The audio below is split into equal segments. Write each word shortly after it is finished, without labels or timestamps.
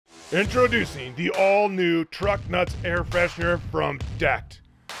Introducing the all-new Truck Nuts Air Freshener from DECKED.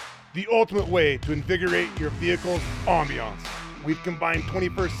 The ultimate way to invigorate your vehicle's ambiance. We've combined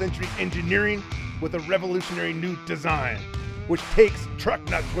 21st century engineering with a revolutionary new design, which takes truck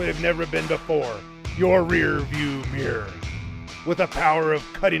nuts where they've never been before, your rear view mirror. With the power of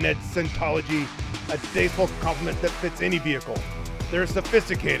cutting-edge scentology, a tasteful complement that fits any vehicle. They're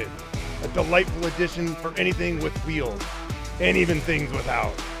sophisticated, a delightful addition for anything with wheels, and even things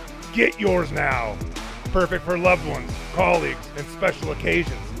without. Get yours now. Perfect for loved ones, colleagues, and special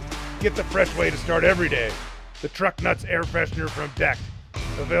occasions. Get the fresh way to start every day. The Truck Nuts Air Freshener from DECKED.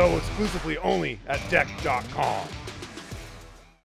 Available exclusively only at decked.com.